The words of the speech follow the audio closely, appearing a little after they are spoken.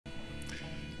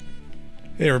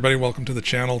Hey everybody, welcome to the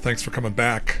channel. Thanks for coming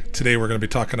back. Today we're going to be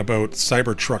talking about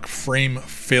Cybertruck frame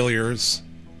failures.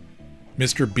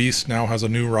 MrBeast now has a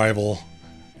new rival,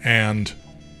 and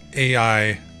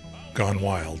AI gone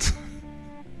wild.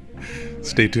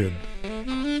 Stay tuned.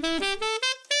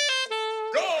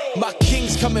 My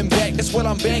king's coming back, that's what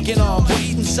I'm banking on.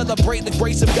 Bleed and celebrate the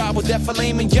grace of God with that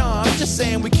filet mignon. I'm just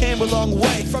saying we came a long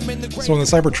way from in the So on the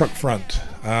Cybertruck front,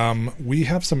 we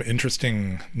have some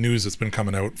interesting news that's been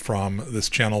coming out from this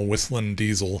channel, Whistlin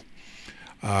Diesel,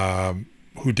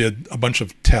 who did a bunch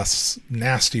of tests,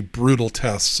 nasty, brutal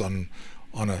tests on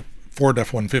a Ford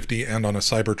F-150 and on a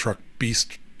Cybertruck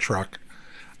Beast truck.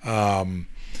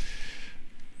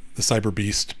 The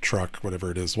CyberBeast truck,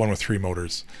 whatever it is, one with 3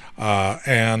 motors,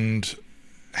 and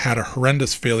had a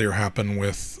horrendous failure happen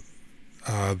with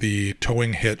the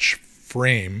towing hitch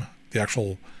frame. The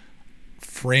actual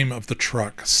frame of the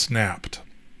truck snapped,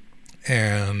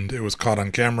 and it was caught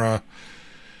on camera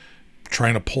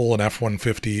trying to pull an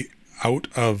F-150 out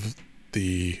of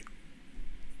the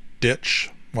ditch.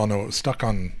 Well, no, it was stuck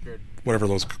on whatever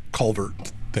those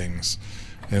culvert things,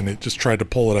 and it just tried to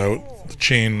pull it out. The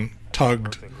chain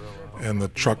tugged, and the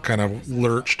truck kind of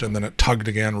lurched, and then it tugged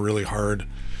again really hard.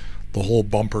 The whole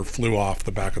bumper flew off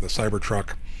the back of the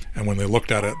Cybertruck, and when they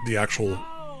looked at it, the actual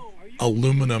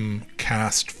aluminum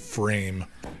cast frame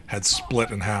had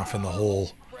split in half, and the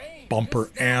whole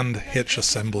bumper and hitch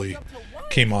assembly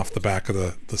came off the back of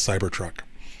the Cybertruck.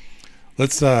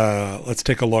 Let's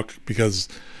take a look, because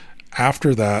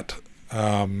after that,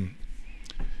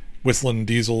 Whistlin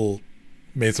Diesel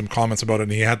made some comments about it,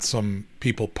 and he had some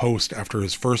people post after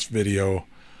his first video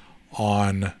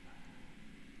on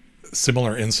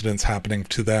similar incidents happening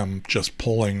to them, just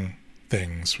pulling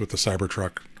things with the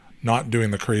Cybertruck, not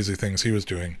doing the crazy things he was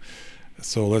doing.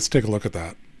 So let's take a look at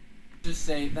that. Just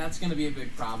say that's going to be a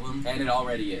big problem, and it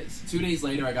already is. 2 days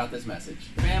later, I got this message.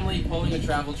 Family pulling a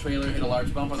travel trailer hit a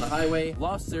large bump on the highway,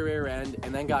 lost their rear end,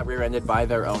 and then got rear-ended by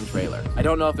their own trailer. I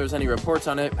don't know if there's any reports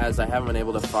on it, as I haven't been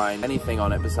able to find anything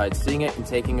on it besides seeing it and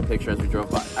taking a picture as we drove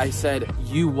by. I said,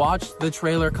 you watched the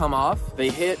trailer come off?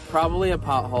 They hit probably a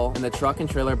pothole, and the truck and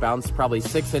trailer bounced probably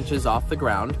 6 inches off the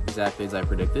ground, exactly as I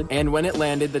predicted. And when it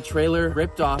landed, the trailer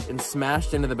ripped off and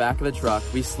smashed into the back of the truck.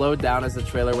 We slowed down as the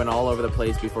trailer went all over the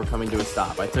place before coming to a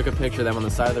stop. I took a picture of them on the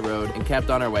side of the road and kept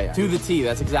on our way. To the T,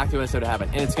 that's exactly what said would happen,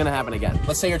 and it's gonna happen again.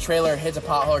 Let's say your trailer hits a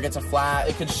pothole or gets a flat,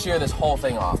 it could shear this whole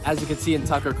thing off. As you can see in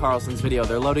Tucker Carlson's video,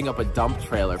 they're loading up a dump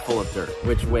trailer full of dirt,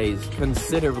 which weighs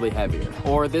considerably heavier.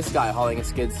 Or this guy hauling a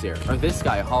skid steer, or this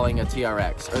guy hauling a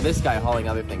TRX, or this guy hauling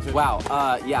other things. Wow,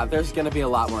 yeah, there's gonna be a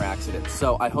lot more accidents.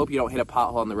 So I hope you don't hit a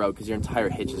pothole on the road, because your entire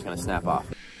hitch is gonna snap off.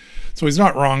 So he's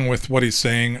not wrong with what he's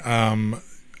saying.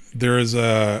 There is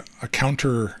a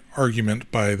counter argument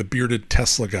by the bearded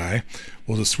Tesla guy.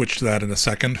 We'll just switch to that in a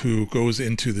second, who goes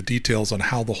into the details on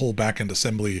how the whole back-end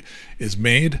assembly is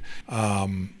made,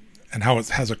 and how it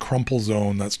has a crumple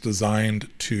zone that's designed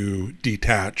to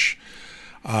detach,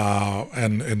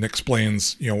 and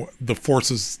explains, you know, the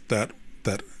forces that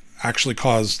actually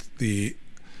caused the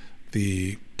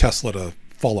Tesla to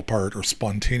fall apart or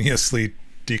spontaneously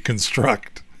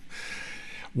deconstruct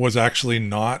was actually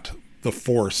not the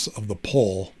force of the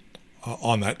pull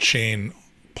on that chain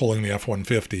pulling the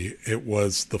F-150. It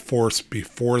was the force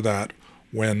before that,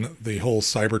 when the whole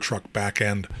Cybertruck back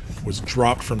end was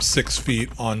dropped from 6 feet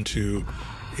onto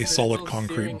a solid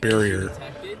concrete barrier,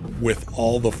 with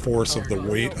all the force of the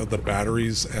weight of the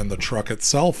batteries and the truck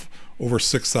itself, over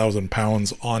 6,000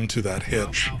 pounds, onto that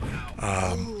hitch,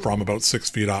 from about 6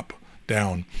 feet up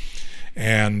down.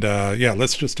 And yeah,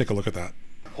 let's just take a look at that.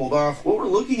 Hold off. What we're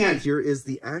looking at here is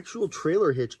the actual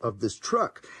trailer hitch of this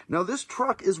truck. Now, this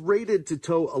truck is rated to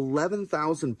tow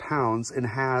 11,000 pounds and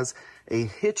has a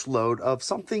hitch load of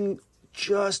something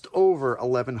just over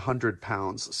 1,100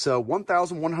 pounds. So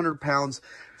 1,100 pounds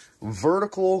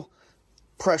vertical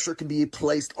pressure can be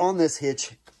placed on this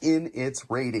hitch in its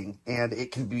rating, and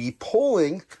it can be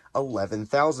pulling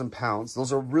 11,000 pounds.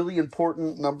 Those are really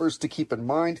important numbers to keep in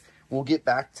mind. We'll get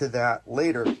back to that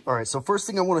later. All right, so first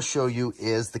thing I want to show you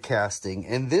is the casting.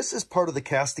 And this is part of the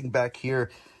casting back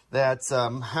here that's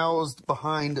housed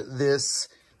behind this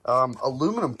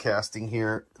aluminum casting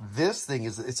here. This thing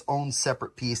is its own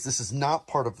separate piece. This is not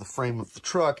part of the frame of the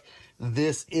truck.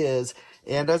 This is.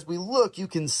 And as we look, you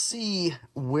can see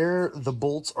where the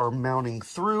bolts are mounting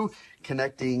through,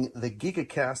 connecting the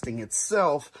Gigacasting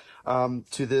itself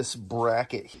to this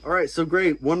bracket. All right, so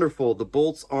great, wonderful. The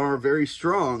bolts are very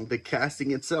strong. The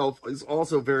casting itself is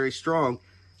also very strong.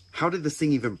 How did this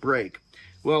thing even break?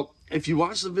 Well, If you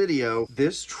watch the video,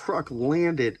 this truck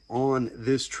landed on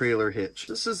this trailer hitch.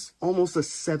 This is almost a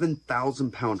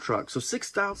 7,000 pound truck. So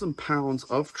 6,000 pounds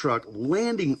of truck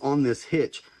landing on this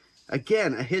hitch.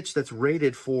 Again, a hitch that's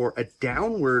rated for a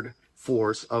downward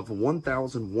force of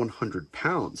 1,100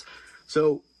 pounds.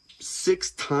 So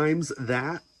 6 times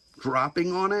that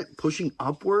dropping on it, pushing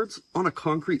upwards on a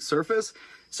concrete surface.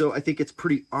 So I think it's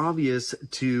pretty obvious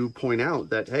to point out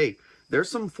that, hey, there's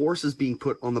some forces being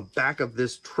put on the back of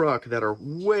this truck that are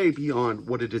way beyond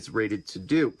what it is rated to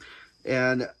do.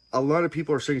 And a lot of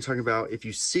people are starting to talk about, if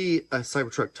you see a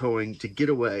Cybertruck towing, to get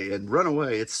away and run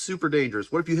away. It's super dangerous.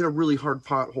 What if you hit a really hard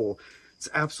pothole? It's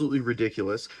absolutely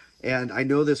ridiculous. And I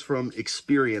know this from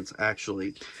experience,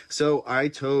 actually. So I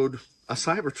towed a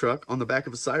Cybertruck on the back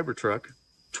of a Cybertruck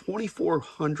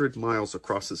 2,400 miles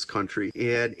across this country.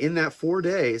 And in that 4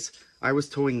 days, I was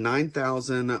towing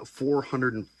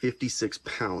 9,456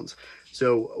 pounds.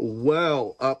 So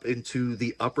well up into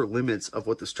the upper limits of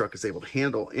what this truck is able to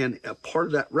handle. And a part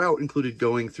of that route included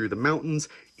going through the mountains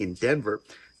in Denver.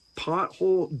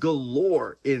 Pothole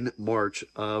galore in March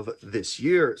of this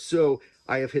year. So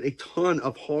I have hit a ton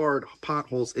of hard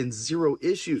potholes and zero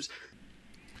issues.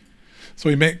 So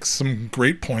he makes some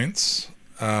great points,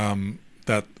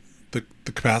 that the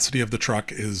capacity of the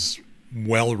truck is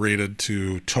well rated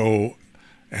to tow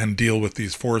and deal with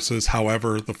these forces.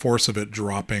 However, the force of it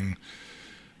dropping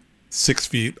 6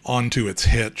 feet onto its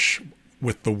hitch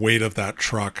with the weight of that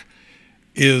truck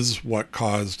is what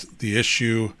caused the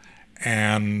issue.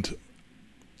 And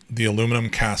the aluminum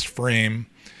cast frame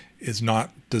is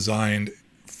not designed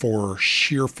for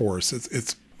shear force.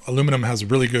 It's aluminum has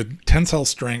really good tensile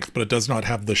strength, but it does not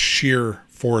have the shear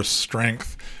force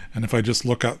strength. And if I just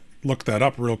look that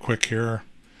up real quick here,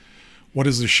 what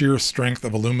is the shear strength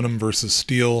of aluminum versus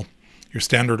steel? Your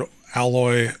standard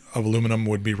alloy of aluminum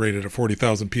would be rated at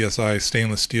 40,000 psi.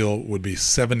 Stainless steel would be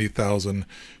 70,000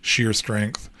 shear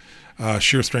strength.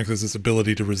 Shear strength is its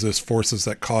ability to resist forces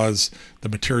that cause the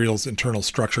material's internal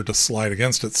structure to slide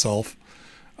against itself.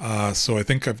 So I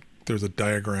think there's a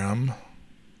diagram.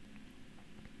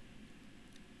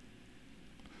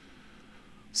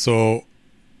 So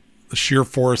the shear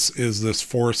force is this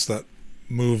force that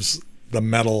moves the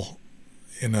metal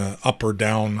in a up or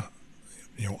down,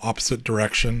 opposite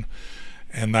direction,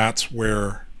 and that's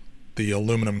where the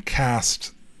aluminum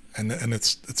cast, and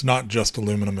it's not just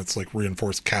aluminum, it's like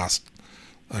reinforced cast,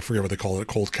 I forget what they call it,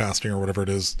 cold casting or whatever it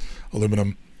is,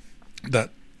 aluminum, that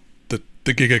the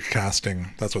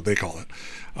gigacasting, that's what they call it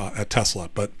at Tesla,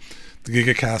 but the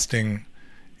gigacasting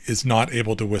is not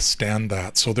able to withstand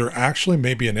that. So there actually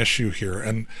may be an issue here.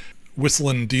 And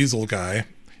Whistlin Diesel guy,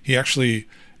 he actually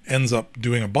ends up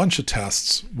doing a bunch of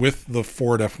tests with the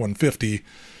Ford F-150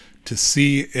 to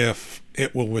see if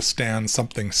it will withstand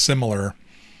something similar,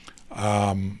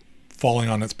 falling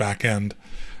on its back end,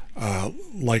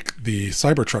 like the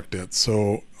Cybertruck did.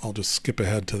 So I'll just skip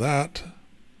ahead to that.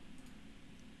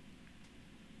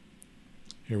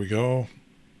 Here we go.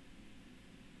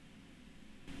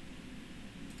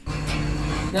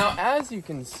 Now, as you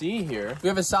can see here, we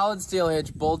have a solid steel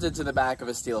hitch bolted to the back of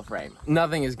a steel frame.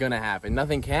 Nothing is gonna happen.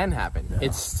 Nothing can happen. Yeah.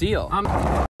 It's steel.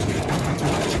 Oh,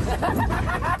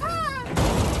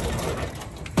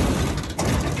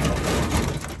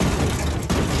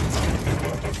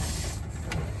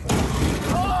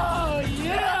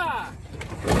 yeah!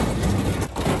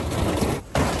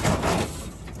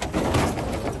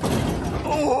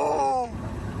 Oh!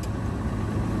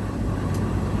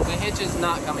 The hitch is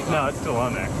not coming off. No, it's still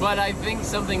on there. But I think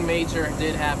something major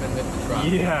did happen with the truck.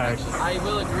 Yeah. Actually. I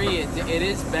will agree, it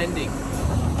is bending.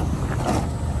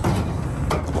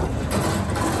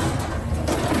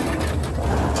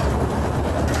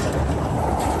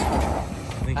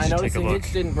 I noticed the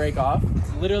hitch didn't break off.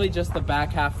 It's literally just the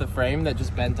back half of the frame that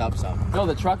just bent up some. No,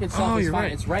 the truck itself is fine.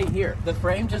 Right. It's right here. The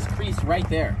frame just creased right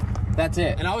there. That's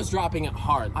it. And I was dropping it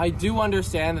hard. I do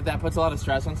understand that puts a lot of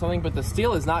stress on something, but the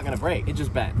steel is not gonna break. It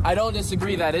just bent. I don't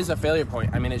disagree that is a failure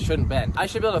point. I mean, it shouldn't bend. I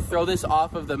should be able to throw this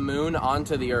off of the moon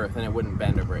onto the earth and it wouldn't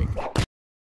bend or break.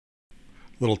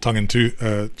 Little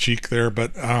tongue-in-cheek there,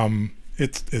 but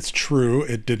it's true.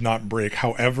 It did not break.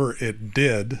 However, it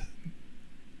did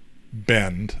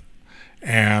bend,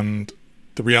 and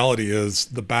the reality is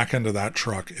the back end of that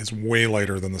truck is way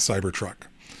lighter than the Cybertruck.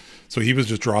 So he was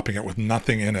just dropping it with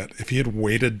nothing in it. If he had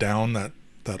weighted down that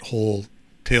whole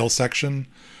tail section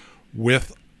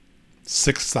with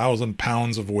 6,000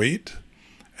 pounds of weight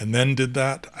and then did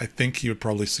that, I think he would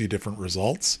probably see different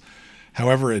results.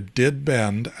 However, it did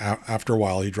bend after a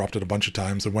while. He dropped it a bunch of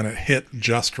times, and when it hit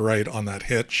just right on that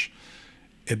hitch,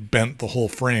 it bent the whole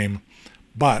frame,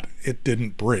 but it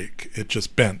didn't break. It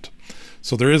just bent.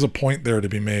 So there is a point there to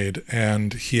be made,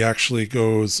 and he actually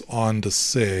goes on to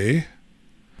say,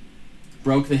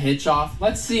 broke the hitch off.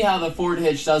 Let's see how the Ford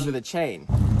hitch does with a chain.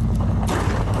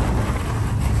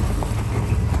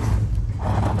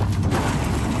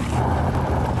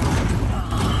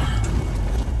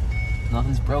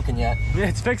 Nothing's broken yet.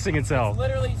 It's fixing itself. It's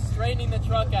literally straightening the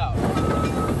truck out.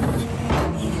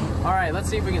 All right, let's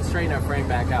see if we can straighten our frame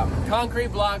back out. Concrete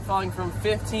block falling from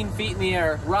 15 feet in the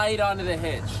air right onto the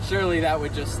hitch. Surely that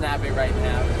would just snap it right in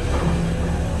half.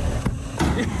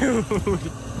 Dude.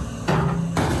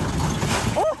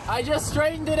 I just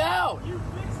straightened it out. You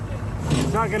fixed it.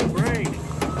 It's not gonna break.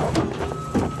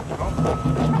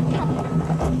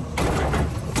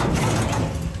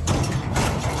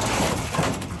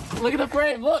 Look at the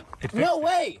frame, look. No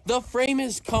way. The frame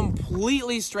is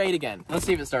completely straight again. Let's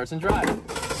see if it starts and drives.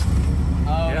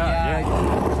 Oh,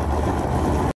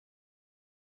 yeah.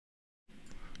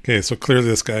 okay, so clearly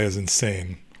this guy is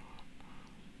insane.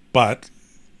 But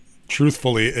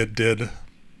truthfully, it did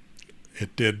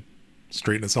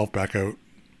straighten itself back out,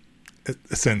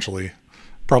 essentially.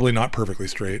 Probably not perfectly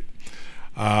straight.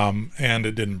 And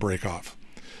it didn't break off.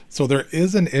 So there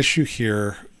is an issue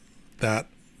here that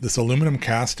this aluminum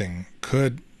casting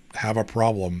could have a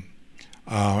problem.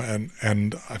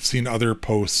 And I've seen other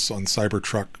posts on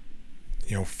Cybertruck,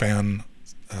 fan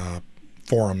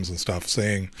forums and stuff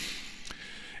saying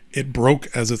it broke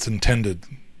as it's intended.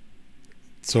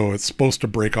 So it's supposed to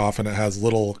break off, and it has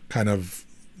little kind of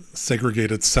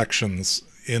segregated sections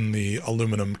in the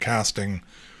aluminum casting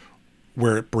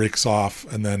where it breaks off,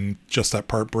 and then just that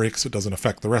part breaks. It doesn't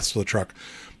affect the rest of the truck.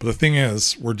 But the thing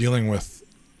is, we're dealing with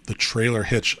the trailer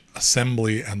hitch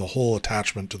assembly and the whole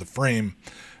attachment to the frame.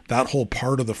 That whole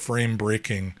part of the frame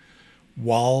breaking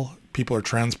while people are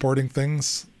transporting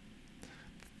things.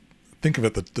 Think of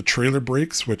it, the trailer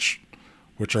brakes, which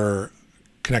are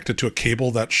connected to a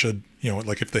cable that should,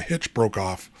 like if the hitch broke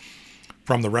off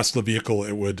from the rest of the vehicle,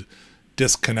 it would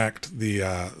disconnect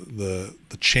the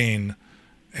chain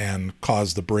and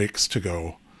cause the brakes to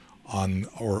go on,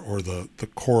 or the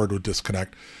cord would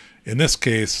disconnect. In this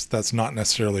case, that's not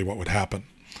necessarily what would happen,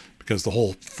 because the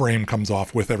whole frame comes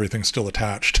off with everything still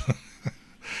attached.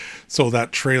 So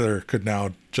that trailer could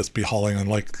now just be hauling on,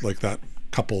 like that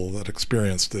couple that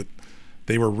experienced it.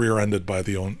 They were rear-ended by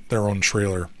their own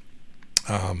trailer.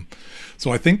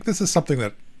 So I think this is something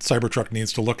that Cybertruck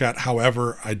needs to look at.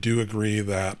 However, I do agree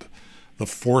that the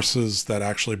forces that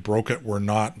actually broke it were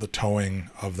not the towing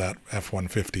of that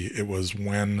F-150. It was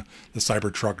when the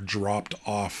Cybertruck dropped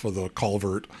off of the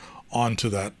culvert onto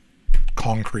that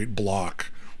concrete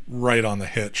block right on the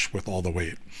hitch with all the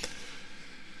weight.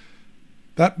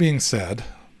 That being said,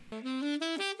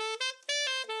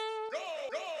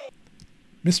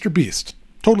 MrBeast,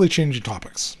 totally changing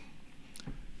topics.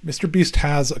 MrBeast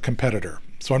has a competitor.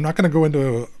 So I'm not going to go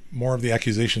into more of the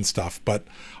accusation stuff, but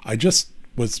I just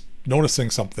was noticing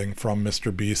something from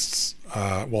MrBeast's,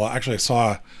 well, actually I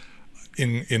saw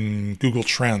in Google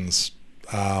Trends,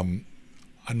 a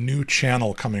new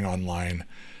channel coming online,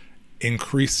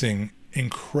 increasing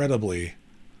incredibly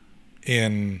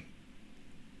in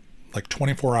like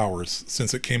 24 hours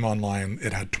since it came online.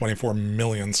 It had 24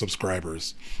 million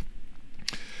subscribers.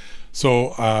 So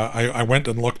I went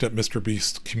and looked at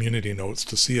MrBeast's community notes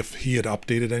to see if he had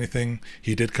updated anything.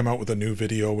 He did come out with a new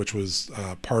video, which was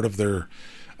part of their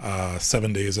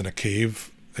 7 days in a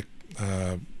cave,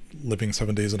 living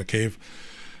 7 days in a cave.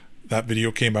 That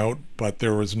video came out, but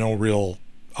there was no real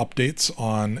updates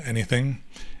on anything.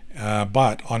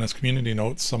 But on his community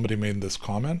notes, somebody made this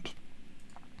comment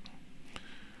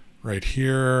right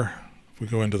here. If we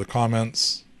go into the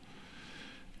comments,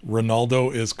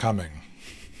 Ronaldo is coming.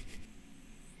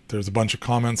 There's a bunch of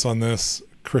comments on this.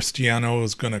 Cristiano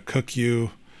is going to cook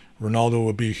you. Ronaldo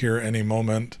will be here any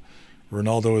moment.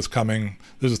 Ronaldo is coming.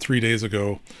 This is 3 days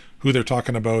ago. Who they're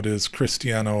talking about is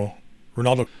Cristiano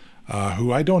Ronaldo,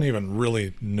 who I don't even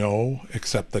really know,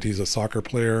 except that he's a soccer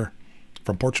player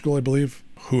from Portugal, I believe,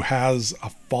 who has a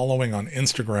following on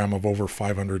Instagram of over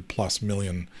 500+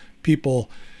 million people.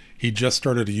 He just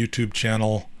started a YouTube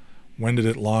channel. When did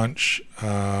it launch?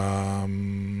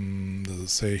 Does it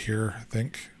say here, I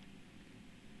think?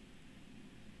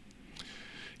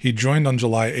 He joined on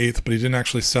July 8th, but he didn't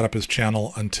actually set up his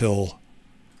channel until,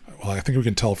 well, I think we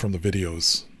can tell from the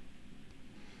videos.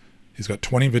 He's got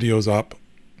 20 videos up.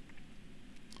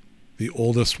 The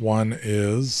oldest one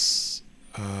is,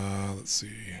 let's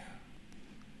see,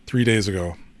 3 days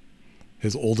ago,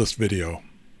 his oldest video.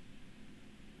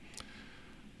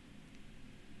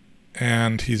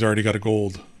 And he's already got a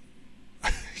gold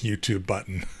YouTube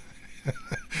button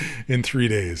in 3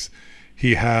 days.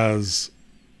 He has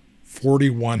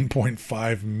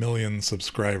 41.5 million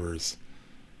subscribers.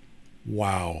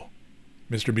 Wow.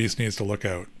 MrBeast needs to look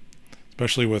out,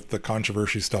 especially with the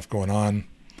controversy stuff going on.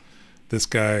 This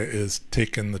guy is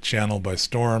taking the channel by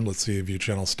storm. Let's see, view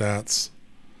channel stats.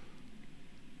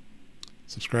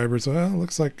 Subscribers,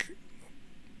 looks like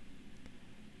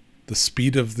the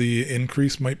speed of the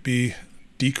increase might be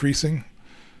decreasing,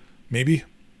 maybe.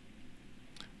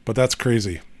 But that's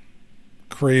crazy.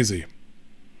 Crazy.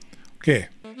 Okay.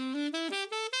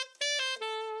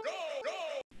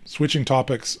 Switching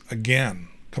topics again,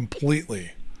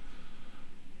 completely.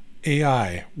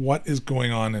 AI. What is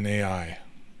going on in AI?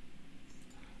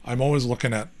 I'm always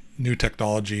looking at new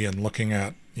technology and looking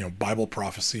at, you know, Bible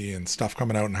prophecy and stuff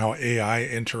coming out and how AI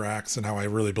interacts, and how I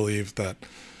really believe that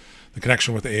the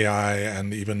connection with AI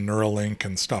and even Neuralink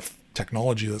and stuff,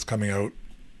 technology that's coming out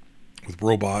with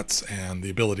robots and the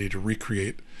ability to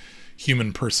recreate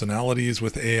human personalities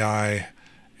with AI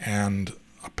and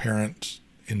apparent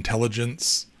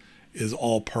intelligence is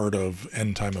all part of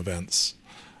end time events.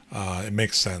 It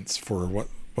makes sense for what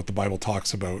the Bible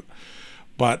talks about.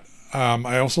 But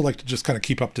I also like to just kind of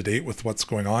keep up to date with what's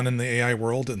going on in the AI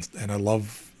world, and I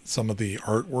love some of the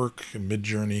artwork and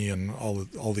Midjourney and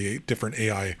all the different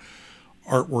AI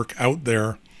artwork out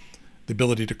there. The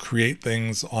ability to create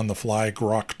things on the fly.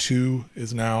 Grok 2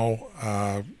 is now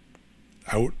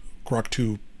out. Grok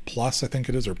 2 Plus, I think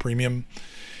it is, or Premium.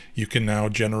 You can now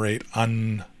generate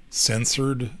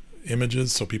uncensored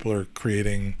images, so people are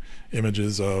creating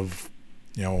images of,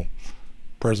 you know,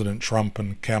 President Trump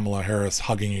and Kamala Harris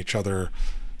hugging each other,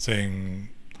 saying,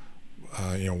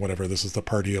 you know, whatever, this is the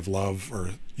party of love,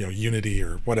 or, you know, unity,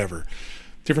 or whatever.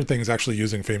 Different things, actually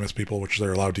using famous people, which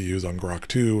they're allowed to use on Grok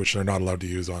 2, which they're not allowed to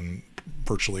use on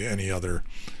virtually any other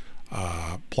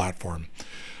platform.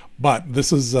 But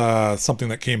this is something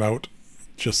that came out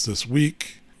just this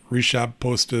week. Reshab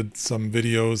posted some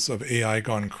videos of AI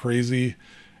gone crazy,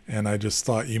 and I just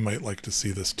thought you might like to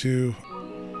see this too.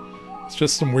 It's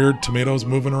just some weird tomatoes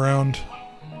moving around.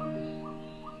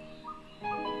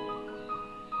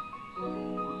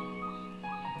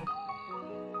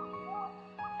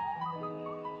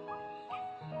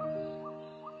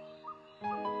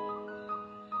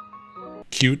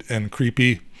 Cute and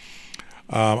creepy.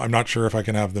 I'm not sure if I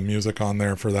can have the music on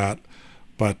there for that,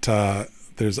 but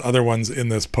there's other ones in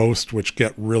this post which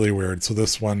get really weird. So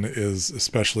this one is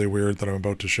especially weird that I'm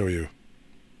about to show you.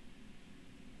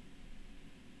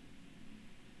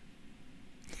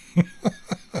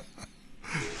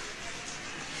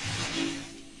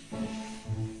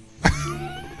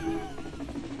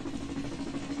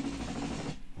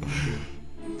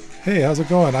 Hey, how's it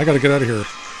going? I gotta get out of here.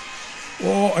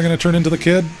 Oh, I'm gonna turn into the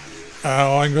kid.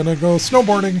 Oh, I'm gonna go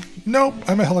snowboarding. Nope,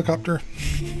 I'm a helicopter.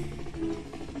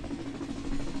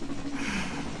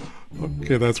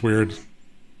 Okay, that's weird.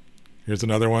 Here's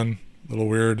another one. A little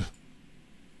weird.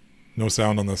 No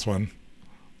sound on this one.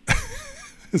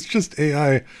 It's just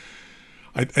AI.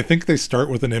 I think they start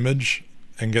with an image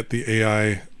and get the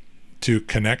AI to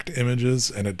connect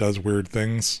images, and it does weird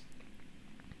things.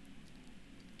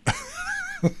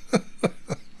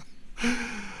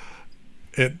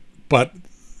 But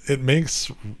it makes,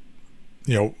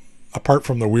 you know, apart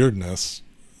from the weirdness,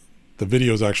 the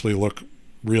videos actually look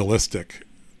realistic,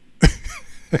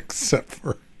 except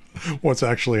for what's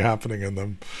actually happening in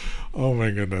them. Oh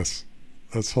my goodness,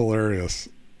 that's hilarious.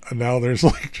 And now there's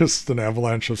like just an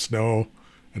avalanche of snow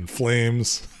and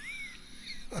flames.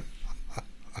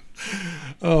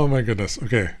 Oh my goodness.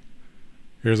 Okay,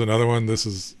 here's another one. This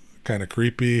is kind of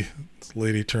creepy. This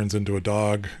lady turns into a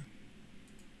dog.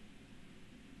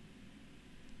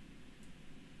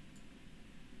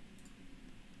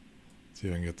 See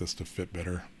if I can get this to fit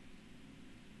better.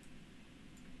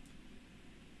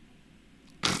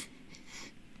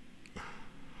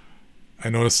 I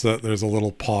noticed that there's a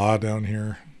little paw down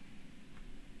here.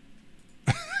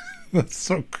 That's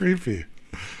so creepy.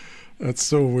 That's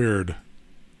so weird.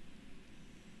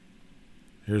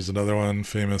 Here's another one,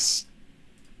 famous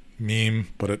meme,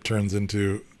 but it turns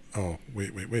into... Oh,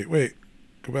 wait.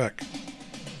 Go back.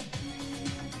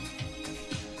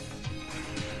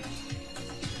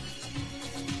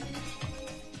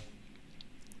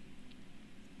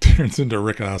 Turns into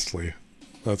Rick Astley.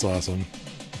 That's awesome.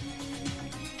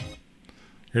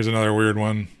 Here's another weird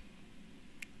one.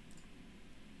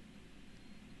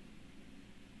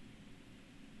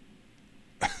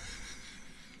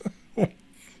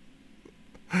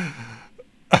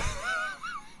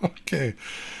 Okay.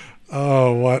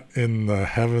 Oh, what in the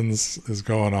heavens is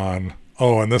going on?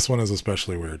 Oh, and this one is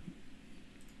especially weird.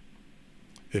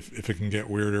 If it can get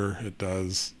weirder, it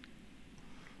does.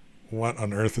 What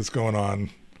on earth is going on?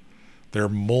 They're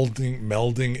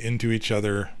melding into each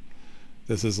other.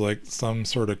 This is like some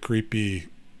sort of creepy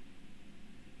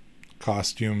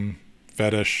costume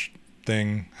fetish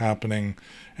thing happening,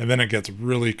 and then it gets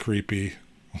really creepy.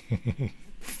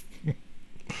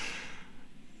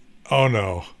 Oh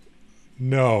no.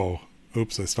 No.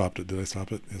 Oops, I stopped it. Did I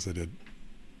stop it? Yes, I did.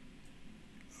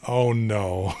 Oh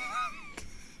no.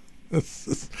 This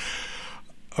is...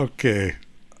 Okay.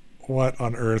 What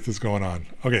on earth is going on?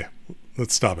 Okay,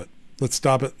 let's stop it. Let's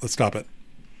stop it. Let's stop it.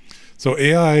 So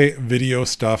AI video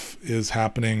stuff is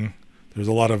happening. There's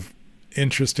a lot of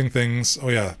interesting things. Oh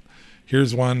yeah,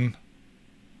 here's one.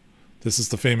 This is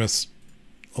the famous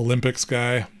Olympics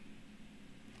guy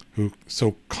who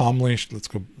so calmly, let's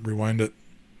go rewind it.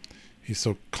 He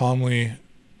so calmly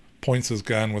points his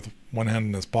gun with one hand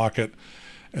in his pocket,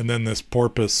 and then this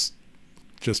porpoise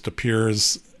just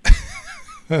appears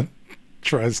and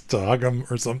tries to hug him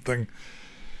or something.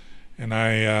 And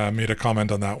I made a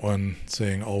comment on that one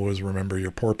saying, always remember your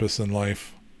porpoise in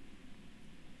life.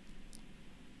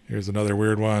 Here's another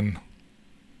weird one.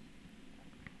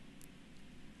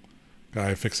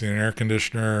 Guy fixing an air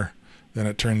conditioner. Then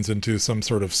it turns into some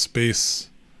sort of space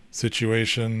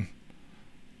situation.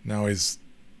 Now he's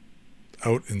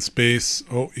out in space.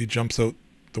 Oh, he jumps out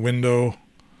the window.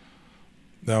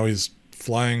 Now he's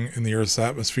flying in the Earth's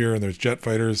atmosphere and there's jet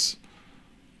fighters.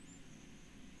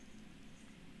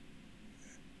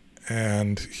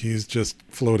 And he's just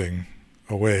floating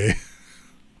away.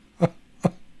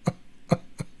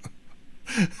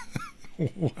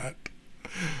 What?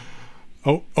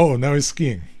 Oh, now he's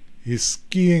skiing. He's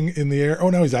skiing in the air. Oh,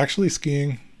 now he's actually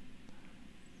skiing.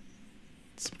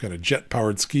 Some kind of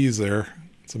jet-powered skis there.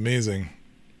 It's amazing.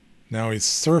 Now he's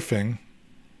surfing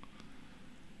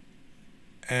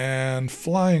and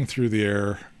flying through the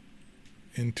air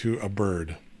into a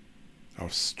bird. A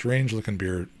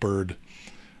strange-looking bird.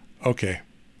 Okay.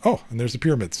 Oh, and there's the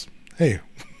pyramids. Hey.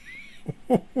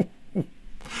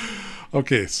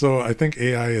 Okay, so I think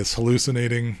AI is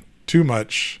hallucinating too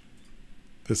much.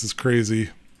 This is crazy.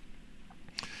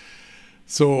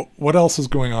 So what else is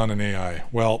going on in AI?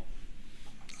 Well,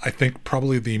 I think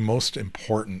probably the most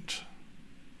important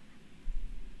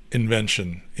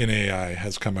invention in AI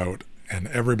has come out and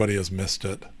everybody has missed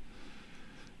it.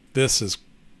 This is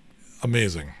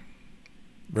amazing.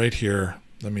 Right here,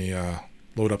 let me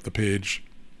load up the page.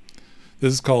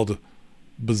 This is called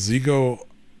Bzigo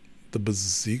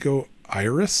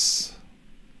Iris.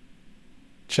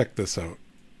 Check this out.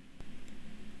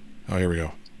 Oh, here we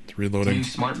go. It's reloading. New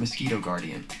smart mosquito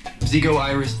guardian. Bzigo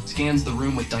Iris scans the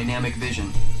room with dynamic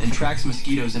vision and tracks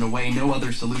mosquitoes in a way no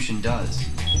other solution does.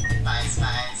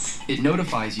 Buzz. It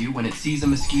notifies you when it sees a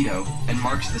mosquito and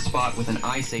marks the spot with an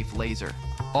eye-safe laser.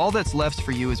 All that's left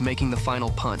for you is making the final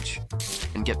punch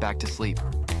and get back to sleep.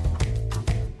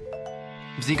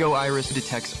 Bzigo Iris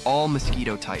detects all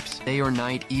mosquito types, day or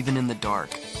night, even in the dark.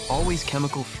 Always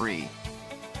chemical-free.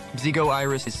 Bzigo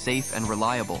Iris is safe and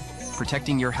reliable,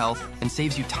 protecting your health and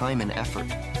saves you time and effort.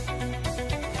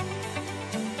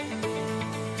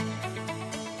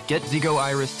 Get Bzigo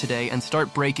Iris today and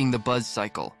start breaking the buzz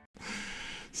cycle.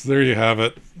 So there you have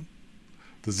it.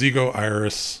 The Bzigo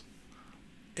Iris,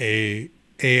 a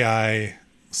AI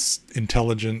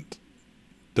intelligent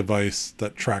device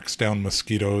that tracks down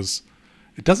mosquitoes.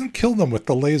 It doesn't kill them with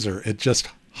the laser. It just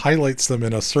highlights them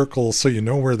in a circle so you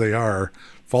know where they are,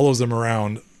 follows them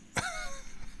around,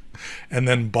 and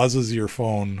then buzzes your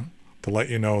phone to let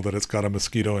you know that it's got a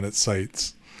mosquito in its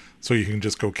sights so you can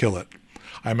just go kill it.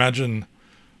 I imagine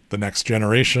the next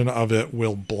generation of it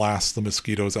will blast the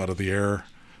mosquitoes out of the air.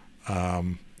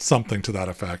 Something to that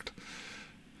effect.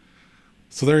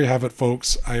 So there you have it,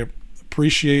 folks. I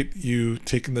appreciate you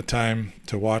taking the time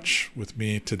to watch with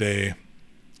me today.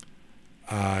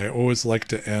 I always like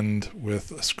to end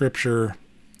with a scripture.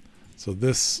 So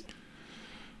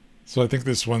I think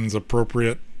this one's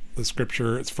appropriate. The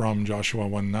scripture, it's from Joshua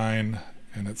 1:9,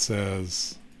 and it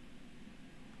says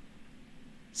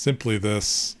simply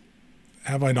this: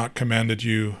 have I not commanded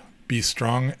you, be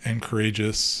strong and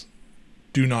courageous,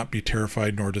 do not be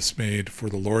terrified nor dismayed, for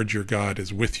the Lord your God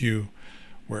is with you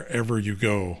wherever you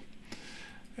go.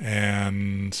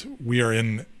 And we are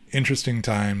in interesting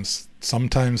times,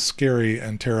 sometimes scary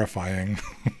and terrifying,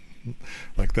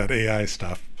 like that AI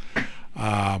stuff.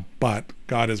 But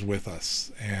God is with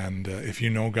us. And if you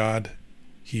know God,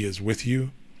 he is with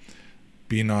you.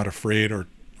 Be not afraid or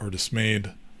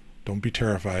dismayed. Don't be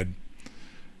terrified.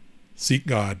 Seek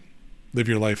God. Live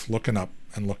your life looking up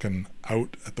and looking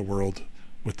out at the world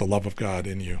with the love of God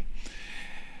in you.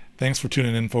 Thanks for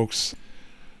tuning in, folks.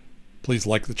 Please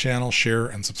like the channel, share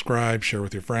and subscribe, share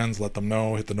with your friends, let them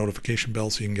know, hit the notification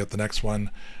bell so you can get the next one.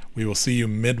 We will see you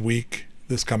midweek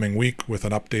this coming week with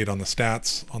an update on the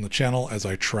stats on the channel as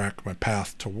I track my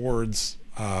path towards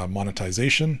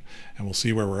monetization, and we'll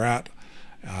see where we're at.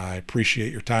 I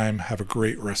appreciate your time. Have a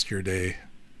great rest of your day.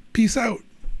 Peace out.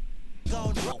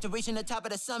 To reaching the top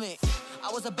of the summit,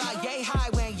 I was about yay high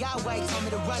when Yahweh told me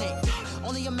to run it.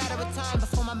 Only a matter of time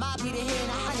before my mob hit a hit and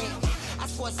 100. I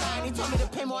swore a sign, he told me to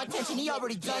pay more attention, he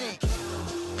already done it.